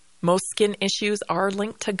 Most skin issues are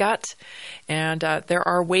linked to gut, and there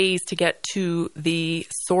are ways to get to the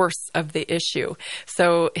source of the issue.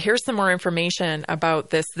 So here's some more information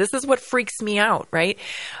about this. This is what freaks me out, right?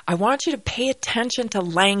 I want you to pay attention to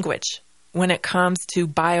language when it comes to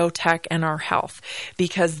biotech and our health,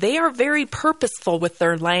 because they are very purposeful with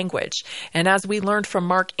their language. And as we learned from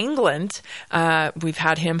Mark England, we've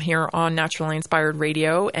had him here on Naturally Inspired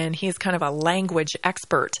Radio, and he's kind of a language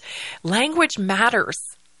expert. Language matters.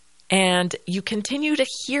 And you continue to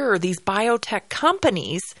hear these biotech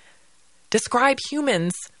companies describe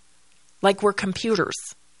humans like we're computers.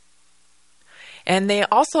 And they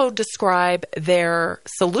also describe their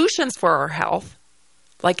solutions for our health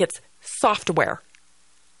like it's software,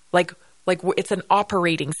 like it's an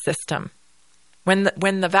operating system. When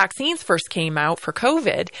the vaccines first came out for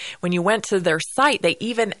COVID, when you went to their site, they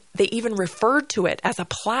even referred to it as a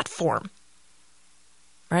platform.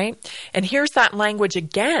 Right? And here's that language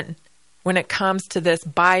again when it comes to this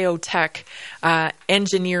biotech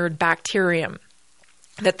engineered bacterium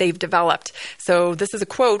that they've developed. So this is a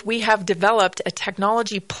quote: "We have developed a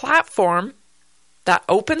technology platform that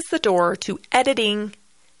opens the door to editing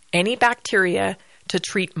any bacteria to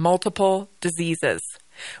treat multiple diseases.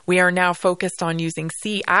 We are now focused on using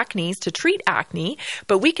C. acnes to treat acne,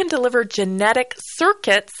 but we can deliver genetic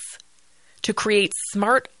circuits to create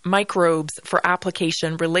smart microbes for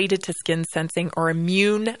application related to skin sensing or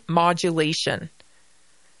immune modulation."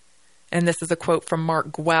 And this is a quote from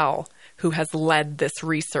Mark Gwell, who has led this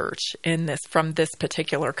research from this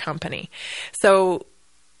particular company. So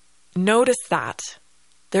notice that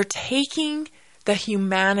they're taking the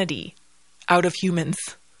humanity out of humans.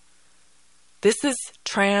 This is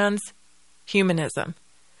transhumanism.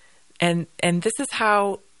 And this is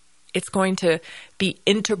how it's going to be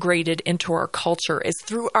integrated into our culture, is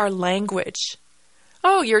through our language.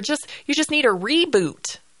 Oh, you just need a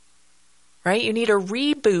reboot, right? You need a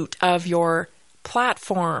reboot of your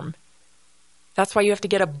platform. That's why you have to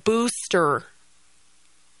get a booster.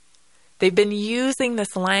 They've been using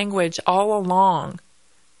this language all along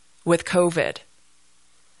with COVID.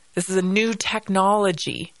 This is a new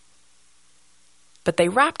technology. But they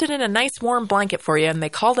wrapped it in a nice warm blanket for you, and they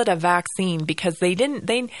called it a vaccine because they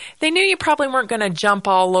knew you probably weren't going to jump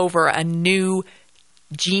all over a new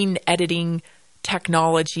gene editing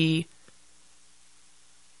technology.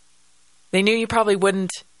 They knew you probably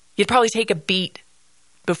wouldn't. You'd probably take a beat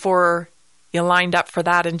before you lined up for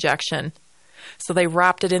that injection. So they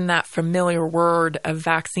wrapped it in that familiar word of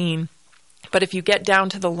vaccine. But if you get down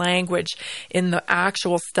to the language in the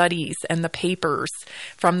actual studies and the papers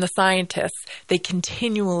from the scientists, they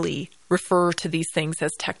continually refer to these things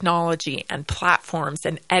as technology and platforms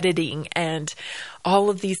and editing and all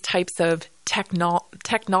of these types of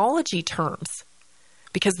technology terms.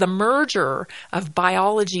 Because the merger of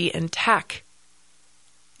biology and tech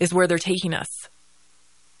is where they're taking us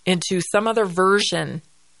into some other version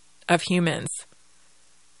of humans,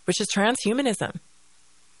 which is transhumanism.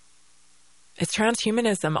 It's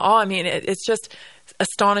transhumanism. It's just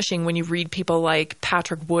astonishing when you read people like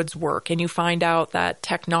Patrick Wood's work and you find out that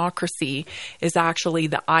technocracy is actually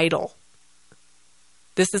the idol.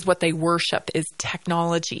 This is what they worship, is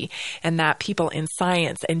technology, and that people in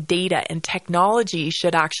science and data and technology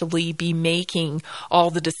should actually be making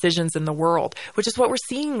all the decisions in the world, which is what we're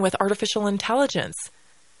seeing with artificial intelligence.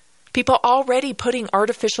 People already putting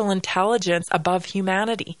artificial intelligence above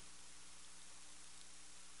humanity.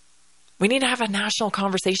 We need to have a national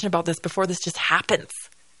conversation about this before this just happens.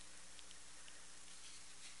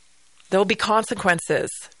 There'll be consequences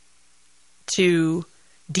to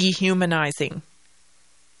dehumanizing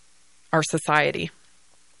our society.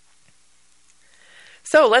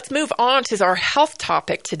 So let's move on to our health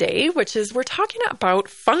topic today, which is we're talking about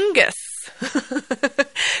fungus.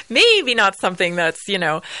 Maybe not something that's,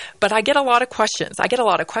 but I get a lot of questions. I get a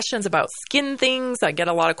lot of questions about skin things. I get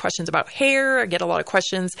a lot of questions about hair. I get a lot of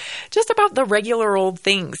questions just about the regular old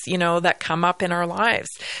things, that come up in our lives.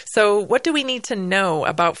 So what do we need to know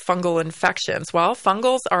about fungal infections? Well,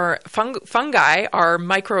 fungi are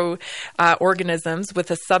microorganisms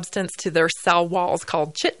with a substance to their cell walls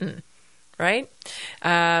called chitin. Right?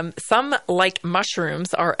 Some, like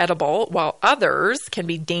mushrooms, are edible, while others can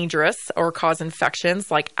be dangerous or cause infections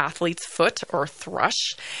like athlete's foot or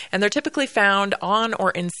thrush. And they're typically found on or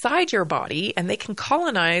inside your body, and they can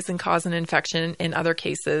colonize and cause an infection. In other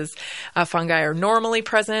cases, fungi are normally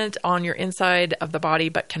present on your inside of the body,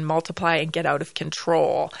 but can multiply and get out of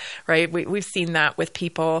control. Right? We've seen that with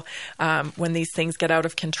people when these things get out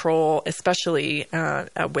of control, especially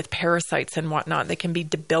with parasites and whatnot. They can be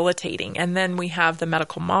debilitating. And then we have the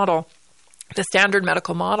medical model, the standard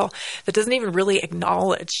medical model, that doesn't even really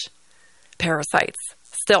acknowledge parasites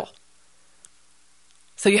still.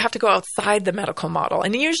 So you have to go outside the medical model.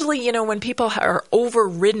 And usually, when people are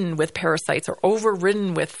overridden with parasites or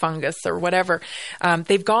overridden with fungus or whatever,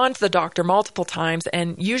 they've gone to the doctor multiple times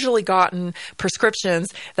and usually gotten prescriptions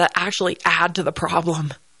that actually add to the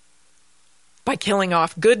problem by killing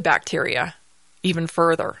off good bacteria even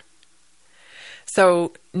further.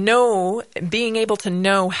 So being able to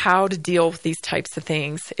know how to deal with these types of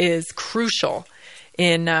things is crucial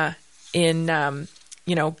in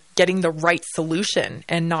getting the right solution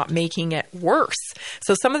and not making it worse.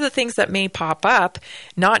 So some of the things that may pop up,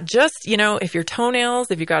 not just, if your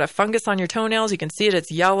toenails, if you've got a fungus on your toenails, you can see it,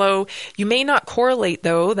 it's yellow. You may not correlate,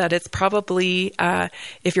 though, that it's probably,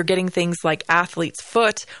 if you're getting things like athlete's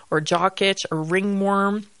foot or jock itch or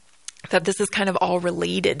ringworm, that this is kind of all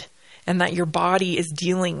related, and that your body is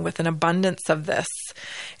dealing with an abundance of this.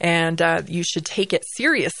 And you should take it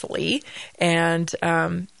seriously and,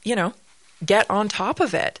 get on top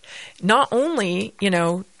of it. Not only,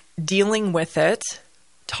 dealing with it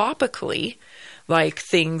topically, like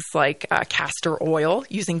things like castor oil.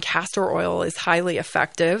 Using castor oil is highly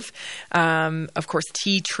effective. Of course,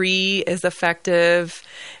 tea tree is effective.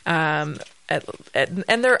 And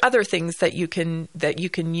there are other things that you can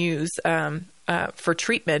use for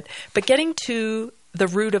treatment, but getting to the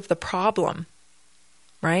root of the problem,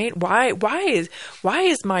 right? Why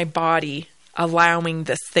is my body allowing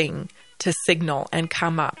this thing to signal and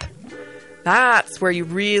come up? That's where you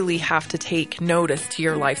really have to take notice to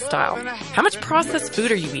your lifestyle. How much processed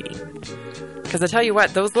food are you eating? Because I tell you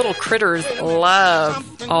what, those little critters love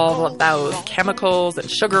all of those chemicals and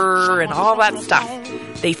sugar and all that stuff.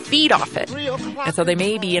 They feed off it. And so they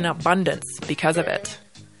may be in abundance because of it.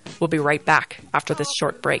 We'll be right back after this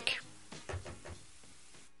short break.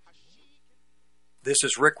 This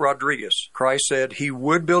is Rick Rodriguez. Christ said he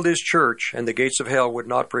would build his church and the gates of hell would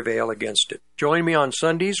not prevail against it. Join me on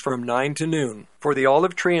Sundays from 9 to noon for the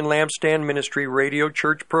Olive Tree and Lampstand Ministry Radio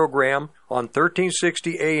Church program on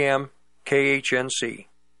 1360 AM KHNC.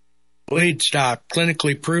 Bleed Stop,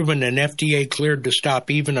 clinically proven and FDA cleared to stop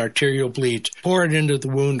even arterial bleeds. Pour it into the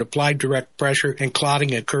wound, apply direct pressure, and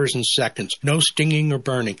clotting occurs in seconds. No stinging or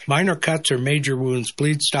burning. Minor cuts or major wounds,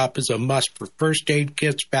 Bleed Stop is a must for first aid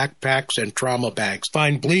kits, backpacks, and trauma bags.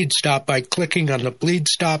 Find Bleed Stop by clicking on the Bleed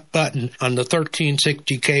Stop button on the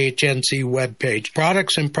 1360 KHNC webpage.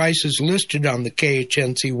 Products and prices listed on the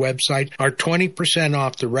KHNC website are 20%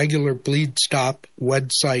 off the regular Bleed Stop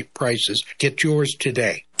website prices. Get yours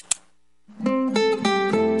today.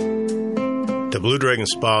 The Blue Dragon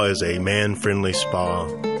Spa is a man-friendly spa,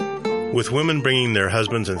 with women bringing their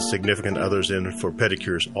husbands and significant others in for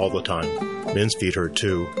pedicures all the time. Men's feet hurt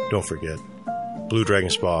too, don't forget. Blue Dragon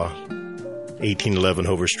Spa, 1811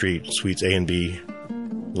 Hover Street, Suites A and B,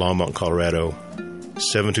 Longmont, Colorado,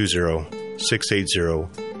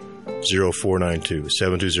 720-680-0492,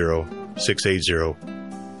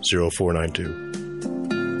 720-680-0492.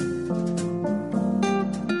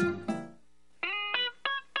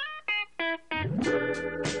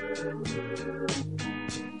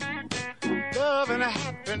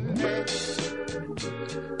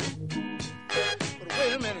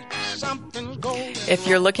 If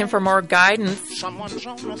you're looking for more guidance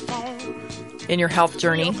in your health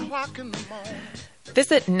journey,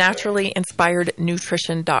 visit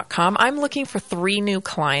naturallyinspirednutrition.com. I'm looking for 3 new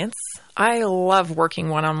clients I love working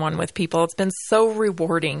one-on-one with people. It's been so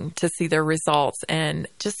rewarding to see their results and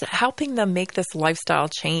just helping them make this lifestyle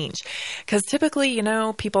change. Because typically, you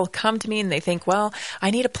know, people come to me and they think, well,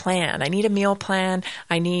 I need a plan. I need a meal plan.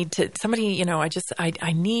 I need somebody, you know, I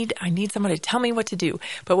need somebody to tell me what to do.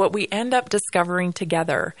 But what we end up discovering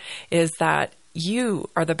together is that you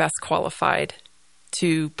are the best qualified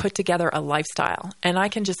to put together a lifestyle, and I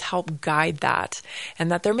can just help guide that, and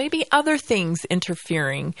that there may be other things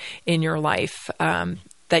interfering in your life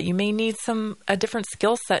that you may need a different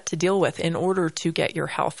skill set to deal with in order to get your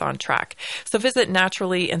health on track. So visit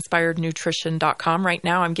naturallyinspirednutrition.com. Right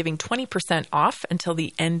now I'm giving 20% off until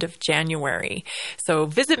the end of January. So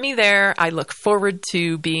visit me there. I look forward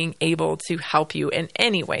to being able to help you in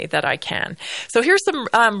any way that I can. So here's some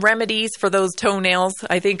remedies for those toenails.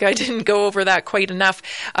 I think I didn't go over that quite enough.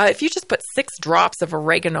 If you just put 6 drops of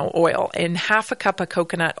oregano oil in half a cup of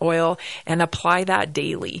coconut oil and apply that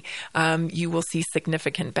daily, you will see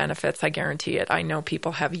significant benefits. I guarantee it. I know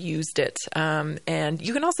people have used it. And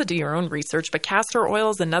you can also do your own research, but castor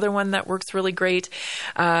oil is another one that works really great.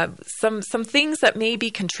 Some things that may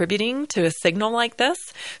be contributing to a signal like this,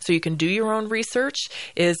 so you can do your own research,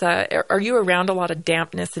 is are you around a lot of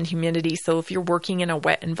dampness and humidity? So if you're working in a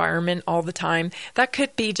wet environment all the time, that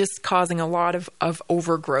could be just causing a lot of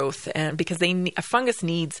overgrowth, and because a fungus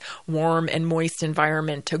needs warm and moist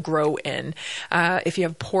environment to grow in. If you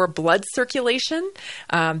have poor blood circulation,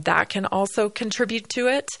 that can also contribute to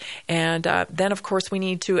it. And then, of course, we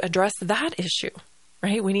need to address that issue,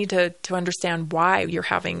 right? We need to understand why you're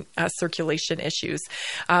having circulation issues.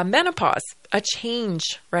 Menopause, a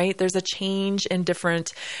change, right? There's a change in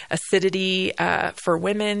different acidity for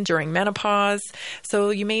women during menopause. So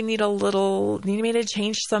you may need to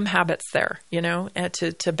change some habits there, you know,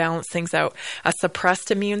 to balance things out. A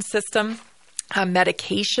suppressed immune system.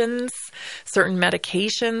 Medications, certain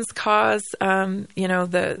medications cause,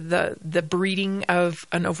 the breeding of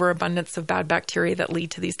an overabundance of bad bacteria that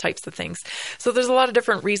lead to these types of things. So there's a lot of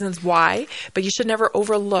different reasons why, but you should never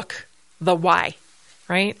overlook the why,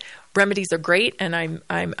 right? Remedies are great, and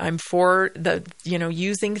I'm for the,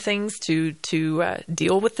 using things to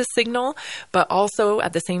deal with the signal, but also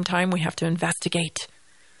at the same time we have to investigate.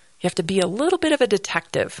 You have to be a little bit of a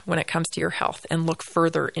detective when it comes to your health and look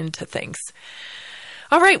further into things.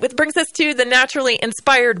 All right, which brings us to the naturally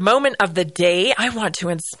inspired moment of the day. I want to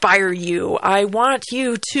inspire you. I want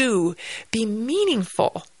you to be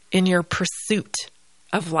meaningful in your pursuit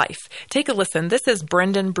of life. Take a listen. This is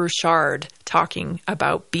Brendan Burchard talking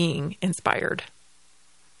about being inspired.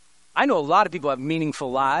 I know a lot of people have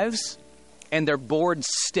meaningful lives, and they're bored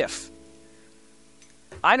stiff.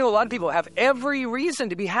 I know a lot of people have every reason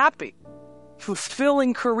to be happy,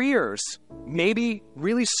 fulfilling careers, maybe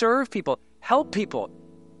really serve people, help people.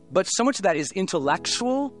 But so much of that is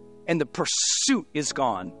intellectual, and the pursuit is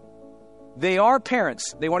gone. They are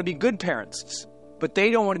parents. They want to be good parents, but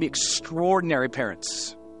they don't want to be extraordinary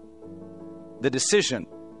parents. The decision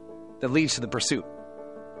that leads to the pursuit.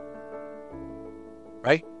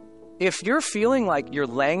 Right? If you're feeling like you're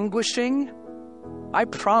languishing, I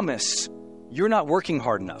promise you're not working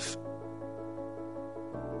hard enough.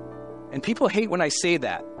 And people hate when I say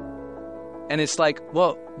that. And it's like,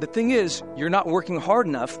 well, the thing is, you're not working hard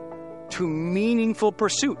enough to meaningful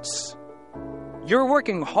pursuits. You're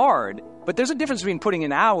working hard, but there's a difference between putting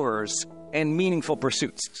in hours and meaningful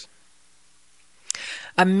pursuits.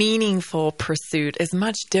 A meaningful pursuit is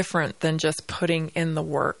much different than just putting in the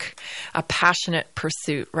work. A passionate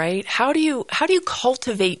pursuit, right? How do you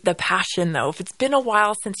cultivate the passion, though? If it's been a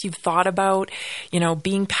while since you've thought about,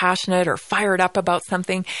 being passionate or fired up about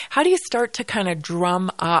something, how do you start to kind of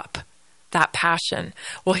drum up that passion?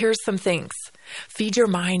 Well, here's some things. Feed your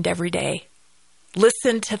mind every day.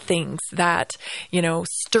 Listen to things that,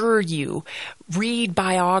 stir you. Read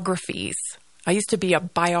biographies. I used to be a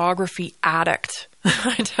biography addict.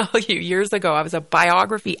 I tell you, years ago, I was a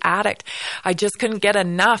biography addict. I just couldn't get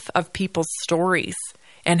enough of people's stories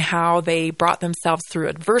and how they brought themselves through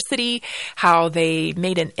adversity, how they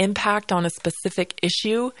made an impact on a specific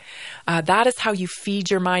issue. That is how you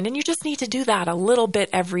feed your mind. And you just need to do that a little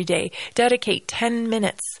bit every day. Dedicate 10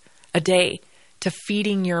 minutes a day to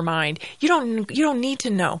feeding your mind. You don't need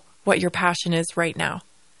to know what your passion is right now.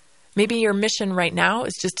 Maybe your mission right now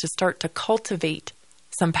is just to start to cultivate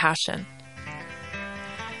some passion.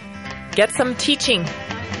 Get some teaching.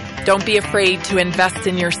 Don't be afraid to invest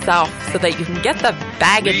in yourself so that you can get the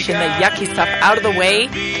baggage and the yucky stuff out of the way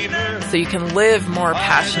so you can live more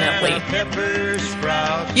passionately.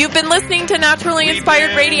 You've been listening to Naturally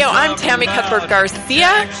Inspired Radio. I'm Tammy Cuthbert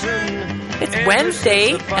Garcia. It's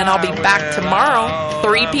Wednesday, and I'll be back tomorrow,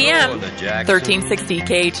 3 p.m., 1360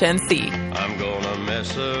 KHNC. I'm gonna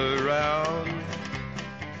mess around.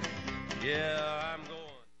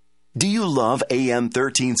 Do you love AM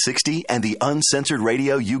 1360 and the uncensored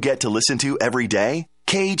radio you get to listen to every day?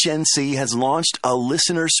 KHNC has launched a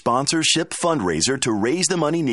listener sponsorship fundraiser to raise the money needed